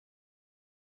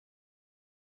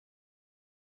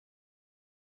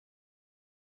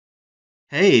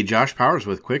Hey, Josh Powers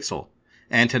with Quixel,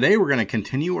 and today we're going to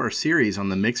continue our series on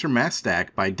the Mixer Mask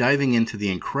stack by diving into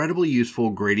the incredibly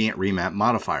useful Gradient Remap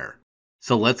modifier.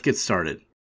 So let's get started.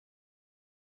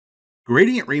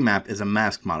 Gradient Remap is a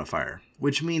mask modifier,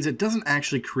 which means it doesn't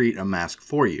actually create a mask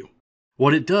for you.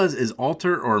 What it does is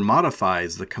alter or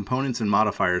modifies the components and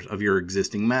modifiers of your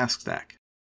existing mask stack.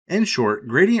 In short,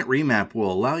 Gradient Remap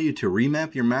will allow you to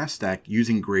remap your mask stack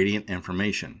using gradient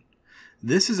information.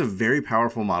 This is a very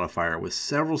powerful modifier with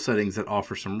several settings that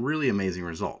offer some really amazing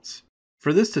results.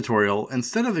 For this tutorial,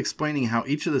 instead of explaining how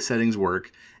each of the settings work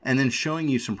and then showing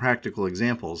you some practical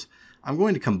examples, I'm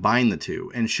going to combine the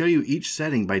two and show you each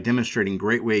setting by demonstrating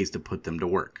great ways to put them to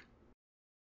work.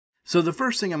 So the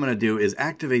first thing I'm going to do is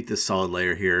activate this solid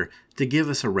layer here to give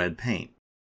us a red paint.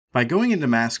 By going into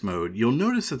mask mode, you'll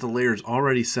notice that the layer is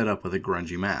already set up with a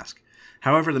grungy mask.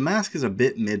 However, the mask is a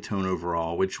bit mid-tone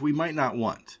overall, which we might not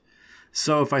want.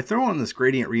 So if I throw on this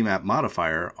Gradient Remap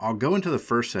modifier, I'll go into the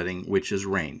first setting, which is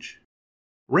Range.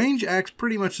 Range acts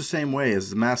pretty much the same way as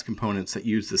the mask components that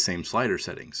use the same slider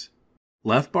settings.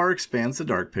 Left bar expands the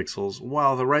dark pixels,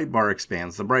 while the right bar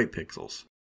expands the bright pixels.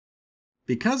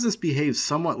 Because this behaves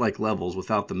somewhat like levels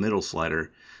without the middle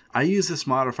slider, I use this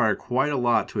modifier quite a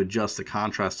lot to adjust the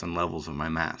contrast and levels of my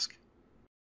mask.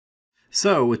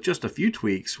 So, with just a few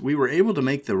tweaks, we were able to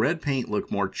make the red paint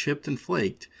look more chipped and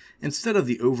flaked instead of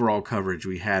the overall coverage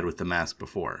we had with the mask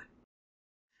before.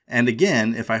 And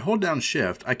again, if I hold down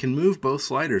Shift, I can move both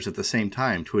sliders at the same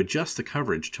time to adjust the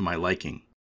coverage to my liking.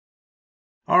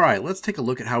 Alright, let's take a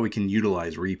look at how we can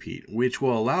utilize Repeat, which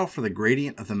will allow for the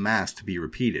gradient of the mask to be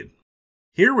repeated.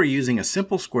 Here we're using a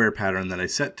simple square pattern that I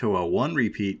set to a 1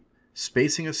 repeat,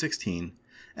 spacing of 16,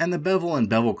 and the bevel and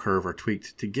bevel curve are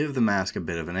tweaked to give the mask a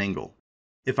bit of an angle.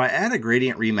 If I add a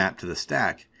gradient remap to the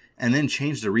stack, and then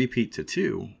change the repeat to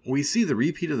 2, we see the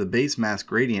repeat of the base mask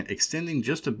gradient extending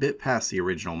just a bit past the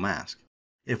original mask.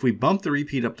 If we bump the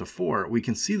repeat up to 4, we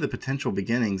can see the potential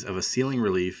beginnings of a ceiling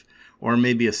relief or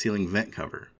maybe a ceiling vent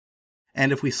cover.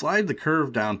 And if we slide the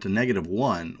curve down to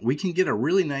 -1, we can get a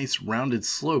really nice rounded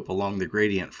slope along the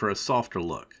gradient for a softer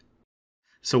look.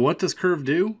 So what does curve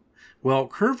do? Well,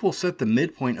 curve will set the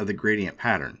midpoint of the gradient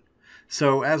pattern.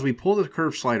 So as we pull the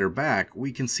curve slider back,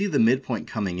 we can see the midpoint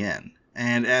coming in.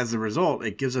 And as a result,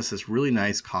 it gives us this really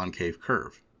nice concave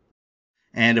curve.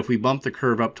 And if we bump the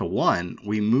curve up to 1,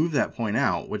 we move that point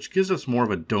out, which gives us more of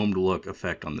a domed look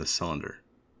effect on this cylinder.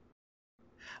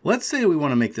 Let's say we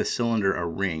want to make this cylinder a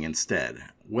ring instead.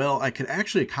 Well, I could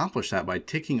actually accomplish that by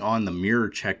ticking on the mirror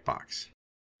checkbox.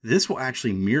 This will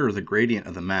actually mirror the gradient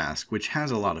of the mask, which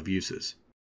has a lot of uses.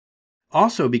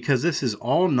 Also, because this is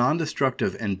all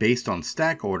non-destructive and based on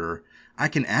stack order, I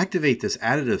can activate this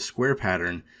additive square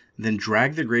pattern, then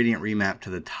drag the gradient remap to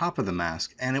the top of the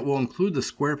mask, and it will include the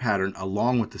square pattern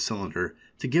along with the cylinder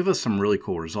to give us some really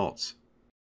cool results.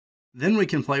 Then we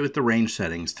can play with the range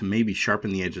settings to maybe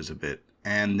sharpen the edges a bit,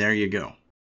 and there you go.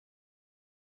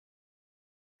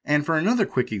 And for another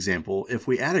quick example, if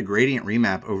we add a gradient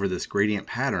remap over this gradient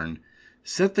pattern,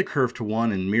 set the curve to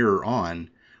 1 and mirror on,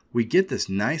 we get this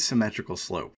nice symmetrical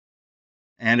slope.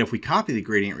 And if we copy the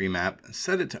gradient remap,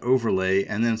 set it to overlay,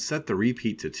 and then set the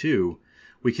repeat to 2,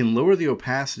 we can lower the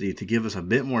opacity to give us a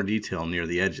bit more detail near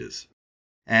the edges.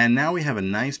 And now we have a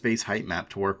nice base height map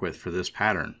to work with for this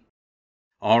pattern.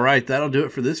 Alright, that'll do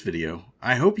it for this video.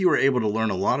 I hope you were able to learn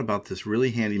a lot about this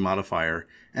really handy modifier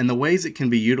and the ways it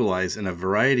can be utilized in a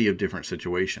variety of different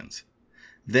situations.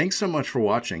 Thanks so much for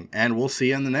watching, and we'll see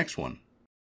you in the next one.